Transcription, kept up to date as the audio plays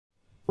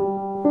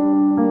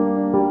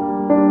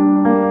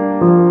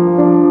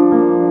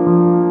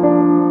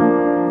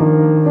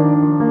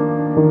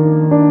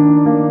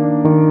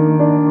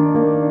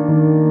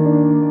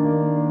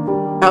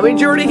How many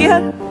did you already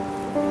get? I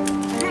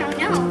don't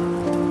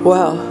know.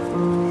 Wow.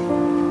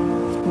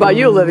 How about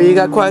you, Olivia? You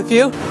got quite a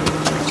few?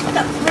 I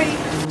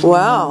got 3.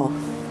 Wow.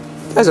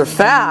 You guys are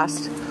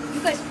fast.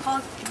 You guys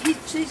hog.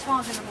 She's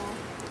hogging them all.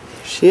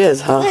 She is,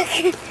 huh?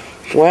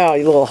 Wow,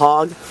 you little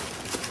hog.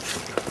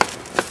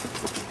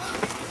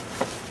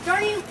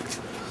 Darn you.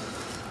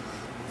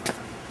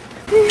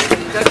 You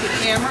got the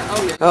camera?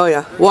 Oh, yeah. Oh,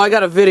 yeah. Well, I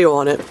got a video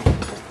on it.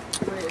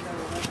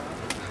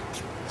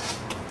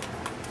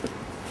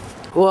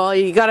 Well,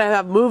 you gotta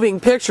have moving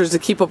pictures to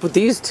keep up with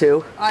these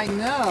two. I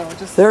know.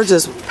 They're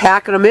just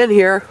packing them in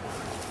here.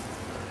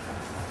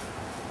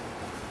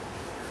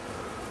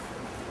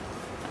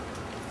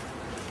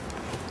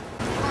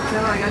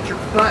 Now I got your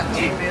butt,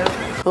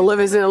 Olivia.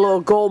 Olivia's in a little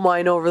gold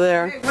mine over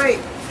there. Hey, wait.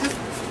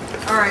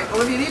 All right,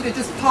 Olivia, you need to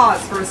just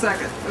pause for a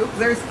second. Oops,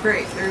 there's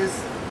great. There's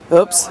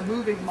Oops. a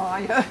moving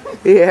Maya.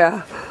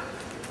 Yeah.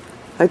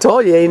 I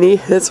told you, Amy,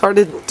 it's hard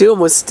to do them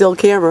with still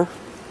camera.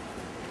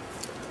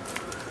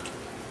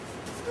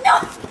 No.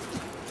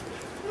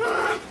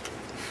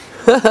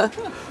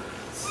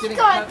 Getting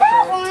Got cut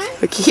that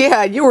there. one.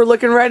 Yeah, you were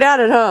looking right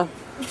at it, huh?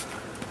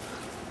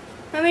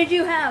 How many do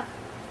you have?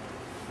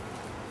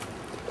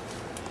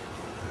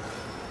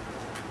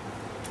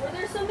 Were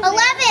there some? 11.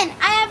 I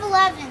have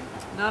 11.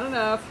 Not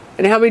enough.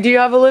 And how many do you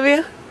have,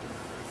 Olivia?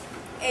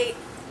 8.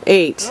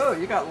 8. Oh,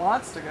 you got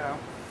lots to go.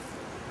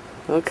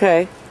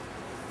 Okay.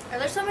 Are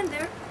there some in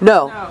there?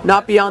 No, No.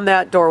 not beyond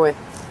that doorway.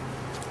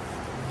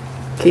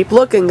 Keep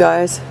looking,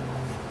 guys.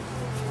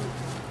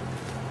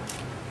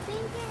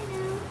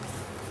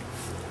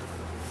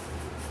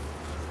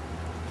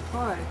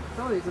 Why?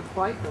 Somebody's a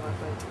biker, I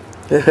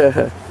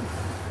think.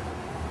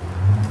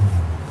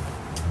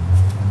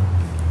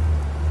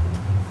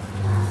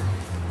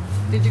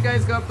 Did you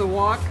guys go up the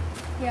walk?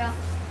 Yeah.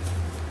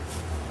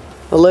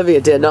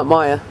 Olivia did, not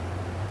Maya.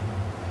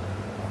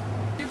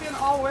 You been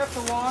all the way up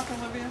the walk,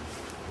 Olivia?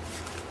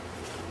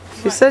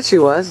 She said she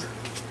was.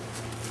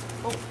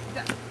 Oh,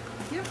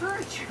 give her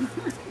a turn.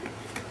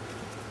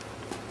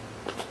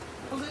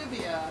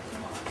 Olivia,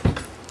 come on.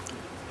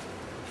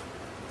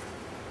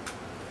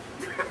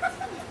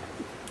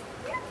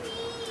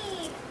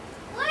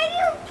 Why do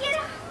you get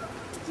out?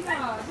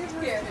 Yeah, give her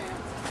a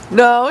chance.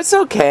 No, it's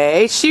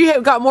okay. She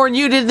got more than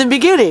you did in the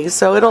beginning,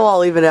 so it'll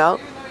all even out.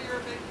 Even though you're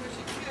a big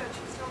pushy kid,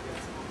 she still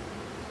gets more.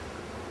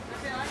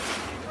 Okay, I can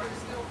see there's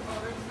still, oh,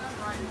 there's none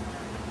right in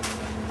there.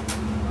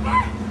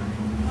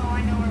 Oh,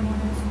 I know where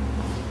one is.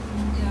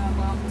 Yeah,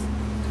 well, if it's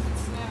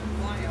snapped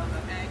fly on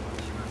the ankle,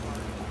 she might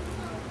want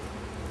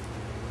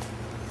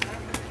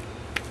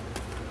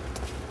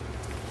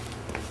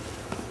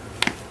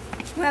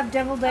to. We have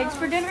deviled eggs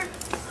for dinner.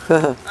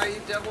 Okay. Are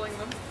you doubling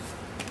them?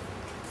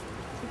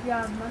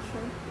 Yeah,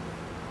 mushroom.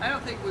 I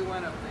don't think we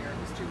went up there. It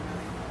was too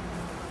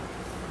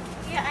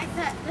many. Yeah, I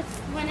thought that's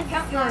one of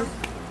Count yours. yours.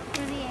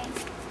 For the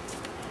eggs.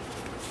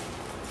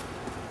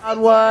 Odd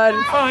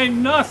one.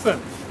 Find nothing.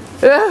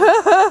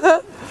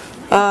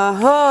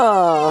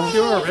 Uh-huh.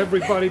 Sure,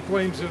 everybody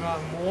blames it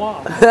on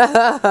moi.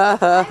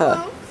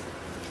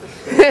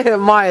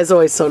 Maya's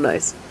always so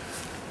nice.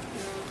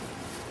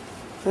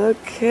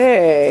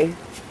 Okay.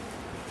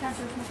 Count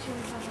yours, make sure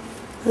we have them.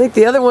 I think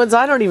the other ones,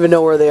 I don't even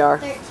know where they are.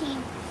 13.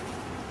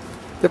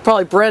 They're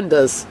probably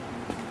Brenda's.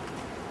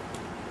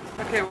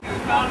 Okay, we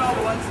found all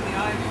the ones in the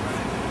ivy,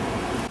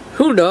 right?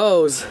 Who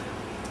knows?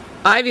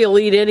 Ivy will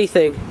eat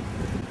anything.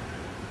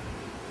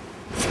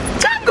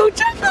 Chango,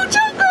 Chango,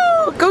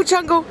 Chango! Go,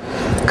 Chango!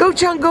 Go,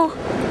 Chango!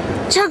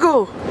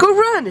 Chango, go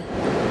run!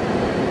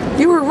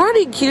 You were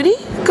running, cutie.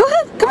 Go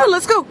ahead. Come on,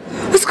 let's go.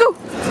 Let's go.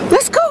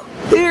 Let's go.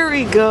 There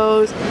he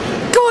goes.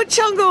 Go on,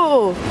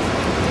 Chango!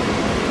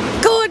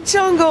 Go on,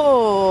 Chango!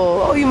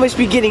 Oh, you must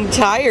be getting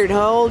tired,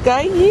 huh, old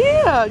guy?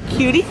 Yeah,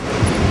 cutie.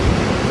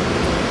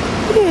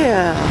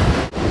 Yeah.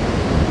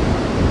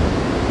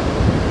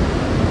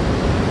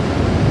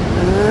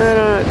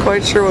 I'm not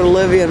quite sure what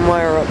Olivia and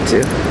Maya are up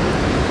to.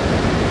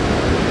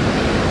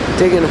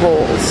 Digging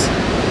holes.